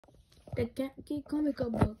the Cat Kid comic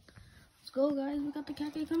book. Let's go, guys. We got the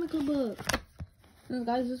Cat Kid comic book. And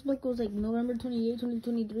guys, this book was like November 28,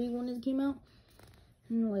 2023 when it came out.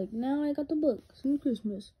 And like now I got the book since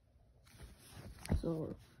Christmas.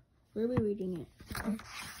 So we'll be reading it.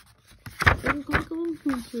 This comic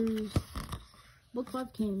features book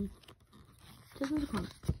 5 came. This is a comic.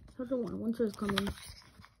 Chapter 1. Winter is coming.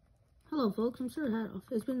 Hello, folks. I'm Sir Hadoff.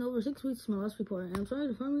 It's been over 6 weeks since my last report, and I'm sorry to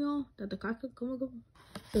inform you all that the Cat Kid comic book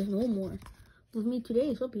is no more. With me today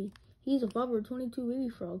is Flippy. He's a father of 22 baby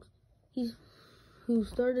frogs. Who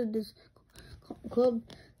started this club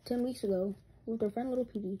 10 weeks ago with their friend Little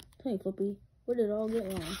Petey. Tell me, Flippy, where did it all get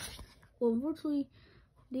wrong? Well, unfortunately,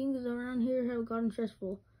 things around here have gotten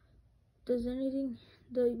stressful. Does this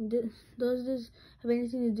have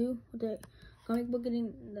anything to do with that comic book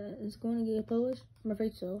that is going to get published? I'm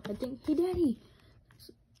afraid so. I think, hey, Daddy,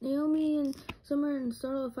 Naomi and Summer and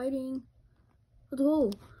Starla fighting. Let's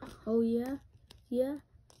go. Oh, yeah? Yeah?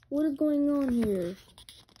 What is going on here?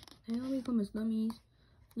 Naomi, come as dummies.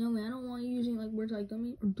 Naomi, I don't want you using like words like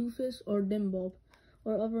dummy or doofus or dimbulb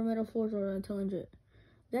or other metaphors or intelligent.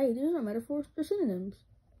 Daddy, these are metaphors, they're synonyms.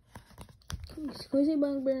 Can we say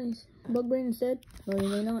bug brain instead? No, you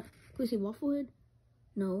may not. Can we say wafflehead?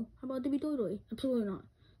 No. How about Dippy Toy Toy? Absolutely not.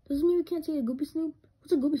 Does this mean we can't say a Goopy Snoop?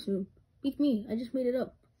 What's a Goopy Snoop? Beat me. I just made it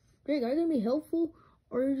up. Greg, are you gonna be helpful,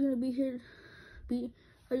 or are you gonna be here?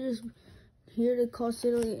 Are you just here to cause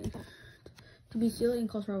silly? To be silly and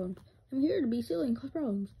cause problems. I'm here to be silly and cause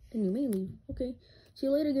problems. Then you may leave. Okay. See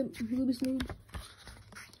you later, Goopy Snoop.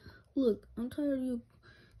 Look, I'm tired of you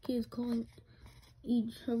kids calling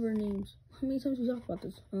each other names. How many times we talked about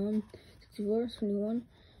this? 64, 21,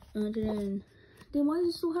 100 and... Then why is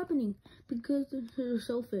this still happening? Because they're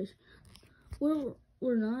selfish.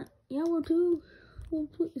 We're not. Yeah, we're too. Well,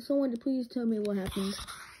 please, someone please tell me what happened.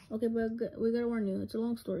 Okay, but we gotta warn you. It's a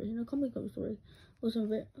long story. And a comic book story. Was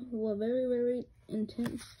very, very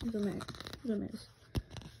intense dramatic.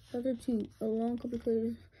 Chapter 2. A long,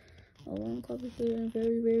 complicated, and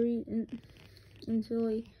very, very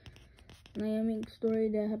silly dynamic story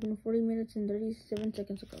that happened 40 minutes and 37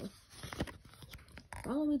 seconds ago.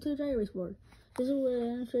 Follow me to the dry erase board. This is where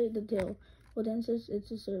I illustrate the tale. What then says it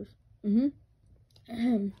deserves.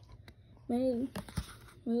 Many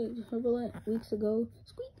turbulent weeks ago,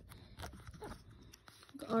 squeak.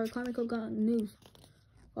 Our comic book got the news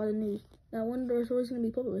that one of our stories is going to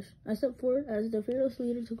be published. I stepped forward as the fearless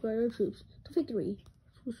leader to guide our troops to victory.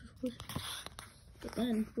 But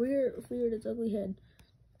then, fear reared its ugly head.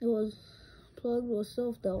 It was plugged with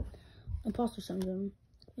self-doubt, imposter syndrome.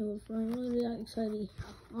 It was really that exciting.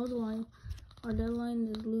 All the line, our deadline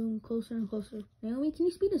is looming closer and closer. Naomi, can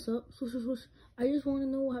you speed this up? I just want to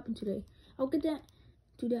know what happened today. I'll get to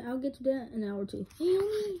that in an hour or two.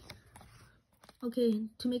 Naomi! Okay,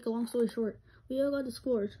 to make a long story short, we all got the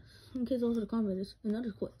scores. Some kids also the comments, and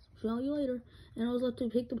others quit. So I'll you later. And I was left to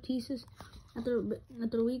pick the pieces after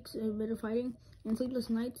weeks of bitter fighting and sleepless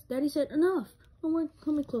nights. Daddy said, enough! No more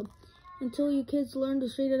comic club until you kids learn to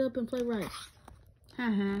straight it up and play right.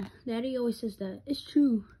 Haha, Daddy always says that. It's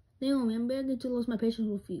true. Naomi, I'm beginning to lose my patience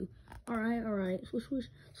with you. Alright. Swish.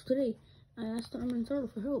 So today, I asked Armin and Starla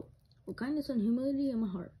for help. With kindness and humility in my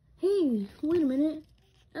heart. Hey, wait a minute.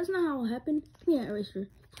 That's not how it happened. Give me that eraser.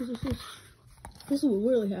 Swish. This is what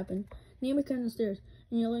really happened. Naomi came down the stairs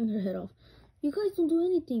and yelling her head off. You guys don't do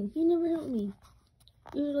anything. You never helped me.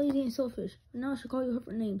 You're lazy and selfish. And now I should call you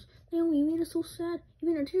different names. Naomi, you made us so sad.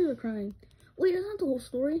 Even our tears are crying. Wait, that's not the whole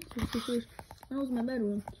story. Swish. I was in my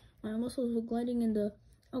bedroom. My muscles were gliding in the...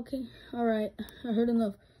 Okay, alright. I heard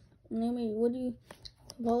enough. Naomi, would you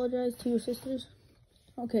apologize to your sisters?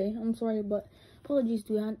 Okay, I'm sorry, but apologies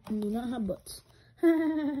do not have butts.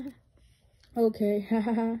 Okay,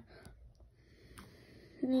 hahaha.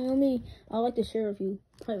 Naomi, I'd like to share with you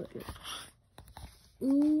privately.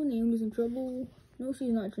 Ooh, Naomi's in trouble. No,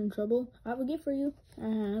 she's not in trouble. I have a gift for you.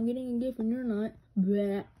 I'm getting a gift and you're not.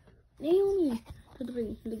 Blah. Naomi,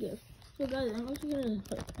 the gift. So guys, I'm actually gonna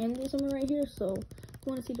end this somewhere right here. So if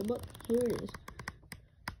you want to see the book, here it is.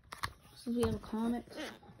 Since we have comics,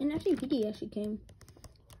 and actually Piggy actually came.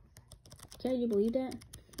 Can you believe that?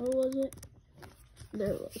 Where was it?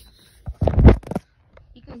 There it was.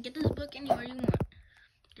 You can get this book anywhere you want.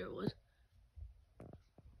 There it was.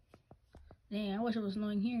 Dang, I wish it was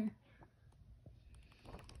knowing here.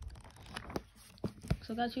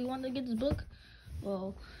 So guys, if you want to get this book,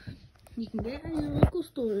 well, you can get it in your local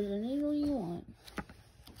stores and anywhere you want.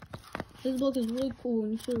 This book is really cool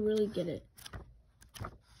and you should really get it.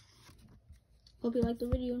 Hope you liked the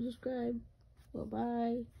video and subscribe.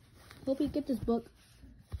 Bye-bye. Hope you get this book.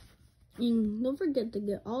 And don't forget to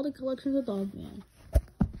get all the collections of Dogman.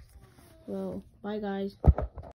 Well, bye guys.